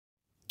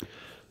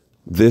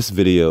This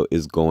video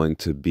is going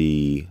to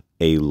be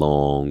a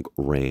long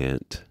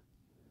rant.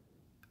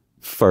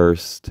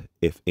 First,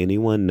 if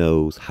anyone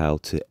knows how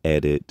to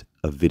edit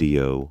a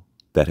video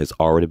that has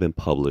already been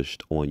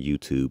published on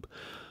YouTube,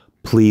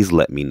 please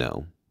let me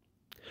know.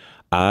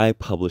 I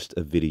published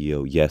a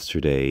video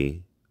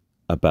yesterday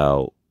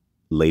about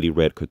Lady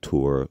Red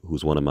Couture,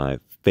 who's one of my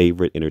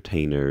favorite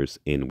entertainers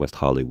in West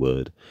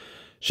Hollywood.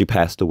 She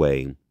passed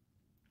away.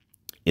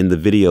 In the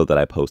video that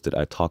I posted,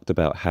 I talked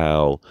about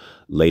how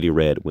Lady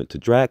Red went to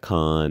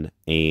DragCon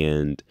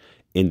and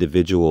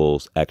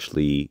individuals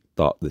actually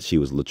thought that she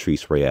was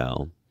Latrice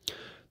Royale.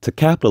 To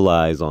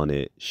capitalize on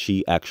it,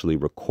 she actually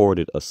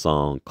recorded a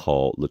song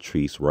called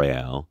Latrice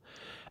Royale.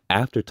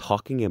 After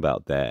talking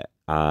about that,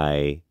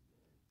 I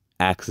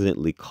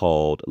accidentally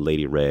called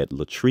Lady Red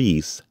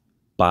Latrice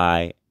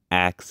by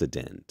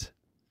accident.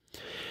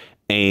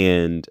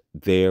 And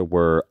there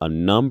were a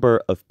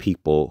number of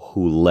people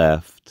who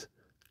left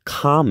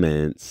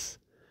comments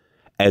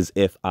as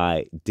if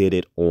I did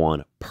it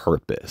on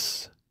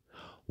purpose.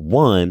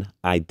 One,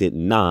 I did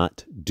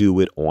not do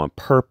it on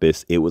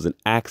purpose. It was an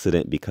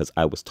accident because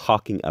I was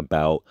talking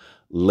about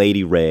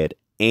Lady Red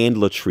and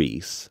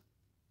Latrice.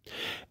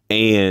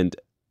 And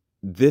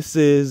this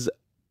is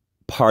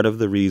part of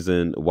the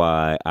reason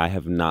why I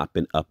have not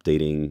been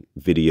updating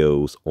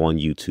videos on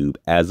YouTube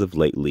as of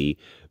lately,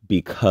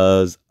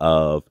 because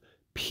of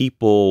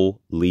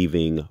people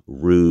leaving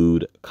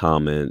rude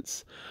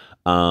comments.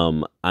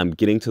 I'm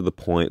getting to the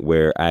point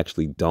where I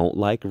actually don't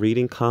like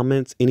reading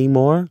comments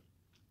anymore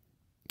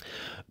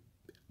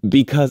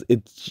because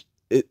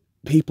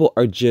people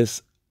are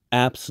just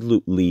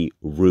absolutely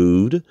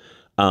rude.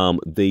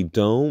 They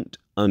don't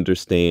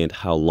understand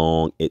how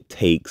long it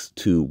takes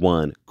to,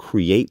 one,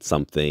 create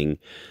something.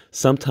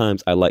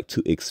 Sometimes I like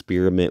to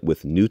experiment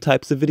with new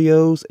types of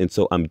videos, and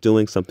so I'm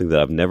doing something that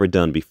I've never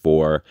done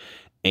before,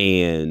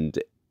 and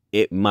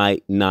it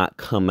might not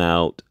come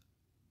out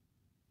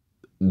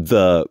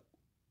the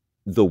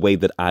way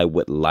that I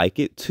would like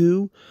it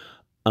to,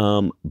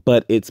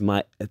 but it's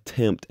my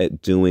attempt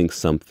at doing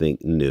something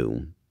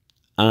new.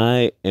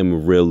 I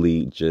am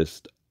really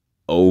just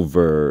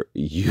over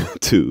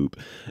YouTube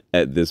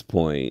at this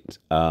point.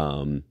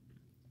 I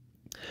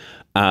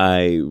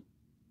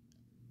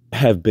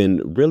have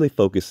been really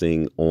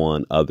focusing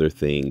on other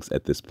things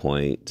at this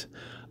point,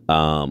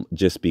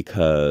 just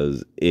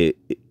because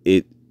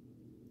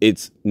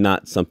it's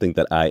not something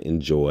that I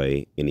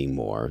enjoy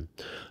anymore.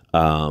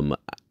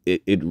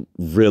 It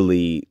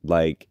really,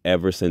 like,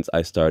 ever since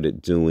I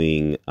started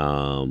doing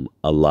a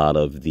lot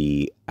of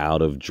the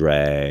out of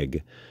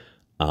drag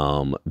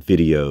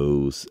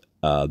videos,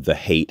 the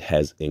hate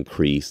has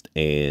increased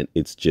and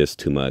it's just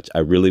too much. I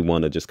really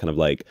want to just kind of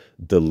like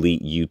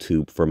delete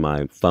YouTube from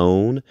my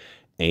phone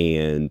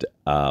and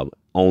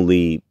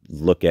only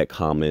look at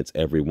comments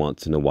every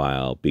once in a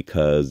while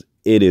because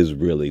it is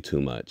really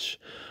too much.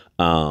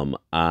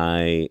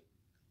 I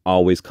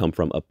always come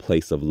from a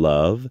place of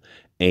love,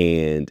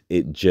 and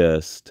it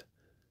just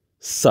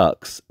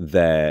sucks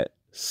that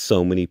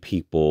so many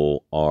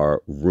people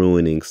are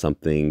ruining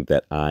something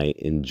that I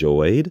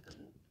enjoyed.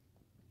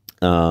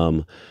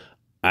 I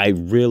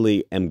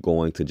really am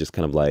going to just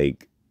kind of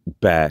like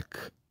back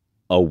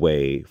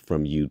away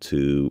from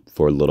YouTube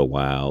for a little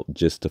while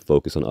just to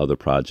focus on other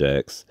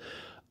projects.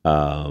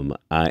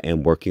 I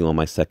am working on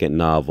my second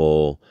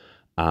novel.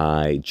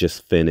 I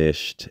just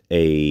finished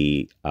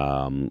a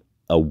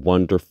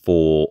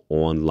wonderful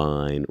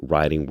online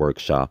writing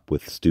workshop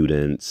with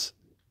students.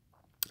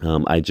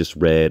 I just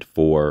read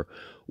for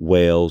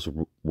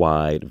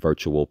Wales-wide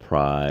Virtual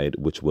Pride,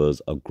 which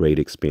was a great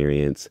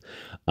experience.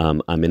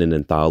 I'm in an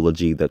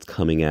anthology that's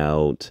coming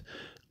out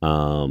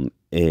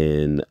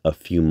in a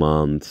few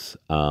months.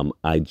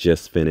 I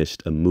just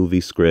finished a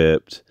movie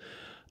script.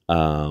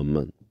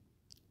 I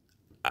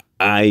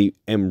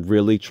am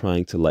really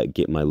trying to like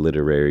get my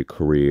literary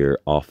career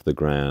off the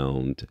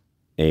ground,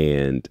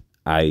 and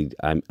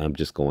I'm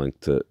just going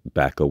to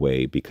back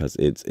away because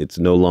it's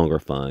no longer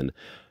fun.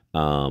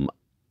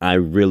 I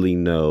really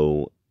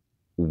know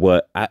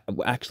I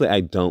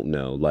don't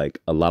know. Like,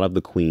 a lot of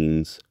the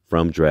queens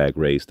from Drag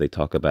Race, they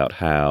talk about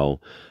how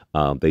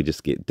they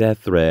just get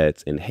death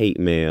threats and hate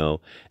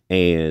mail.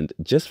 And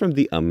just from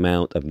the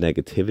amount of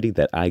negativity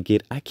that I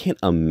get, I can't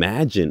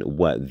imagine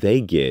what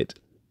they get.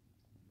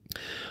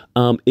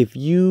 If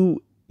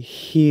you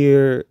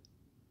if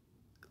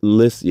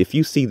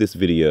you see this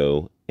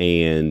video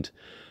and,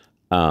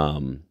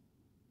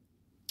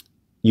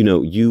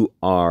 you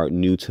are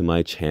new to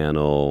my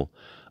channel,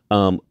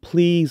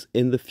 please,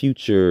 in the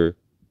future,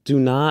 do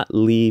not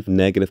leave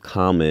negative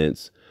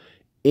comments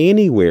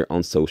anywhere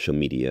on social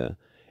media.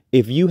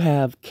 If you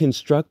have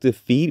constructive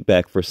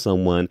feedback for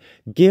someone,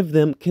 give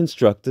them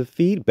constructive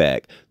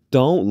feedback.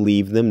 Don't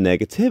leave them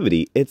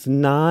negativity. It's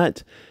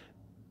not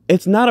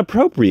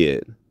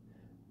appropriate.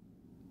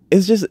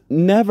 It's just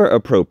never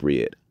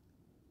appropriate.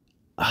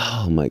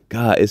 Oh my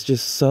God, it's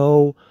just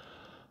so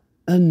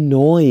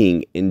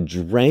annoying and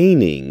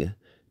draining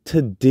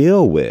to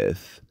deal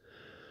with.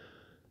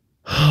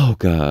 Oh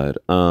God.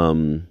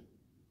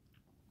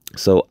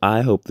 So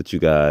I hope that you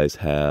guys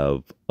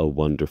have a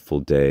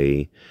wonderful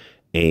day,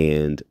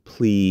 and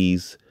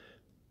please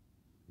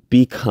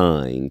be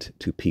kind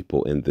to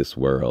people in this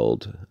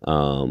world.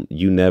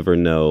 You never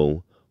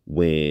know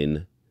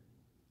when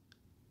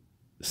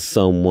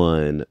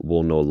someone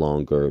will no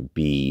longer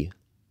be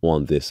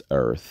on this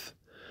earth.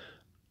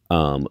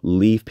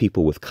 Leave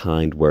people with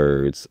kind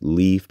words,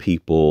 leave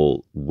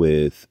people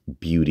with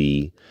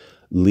beauty,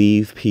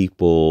 leave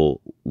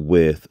people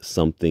with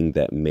something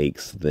that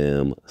makes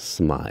them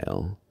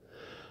smile.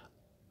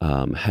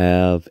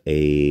 Have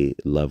a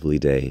lovely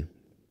day.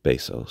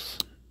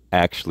 Besos.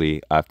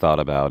 Actually, I've thought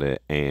about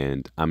it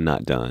and I'm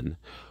not done.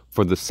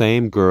 For the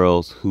same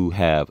girls who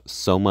have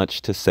so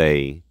much to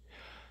say,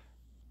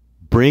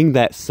 bring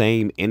that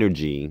same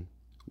energy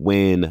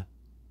when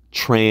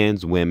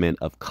trans women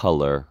of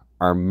color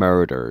are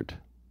murdered.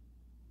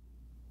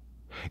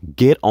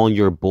 Get on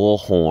your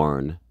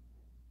bullhorn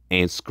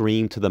and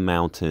scream to the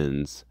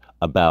mountains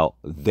about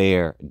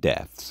their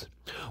deaths.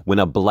 When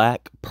a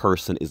black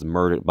person is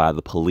murdered by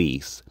the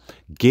police,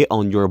 get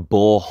on your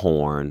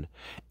bullhorn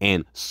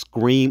and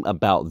scream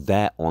about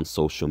that on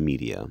social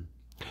media.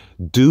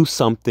 Do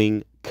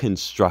something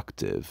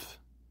constructive.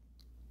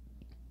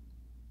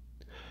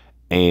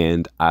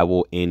 And I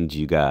will end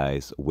you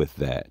guys with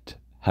that.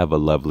 Have a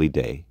lovely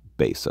day.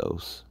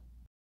 Besos.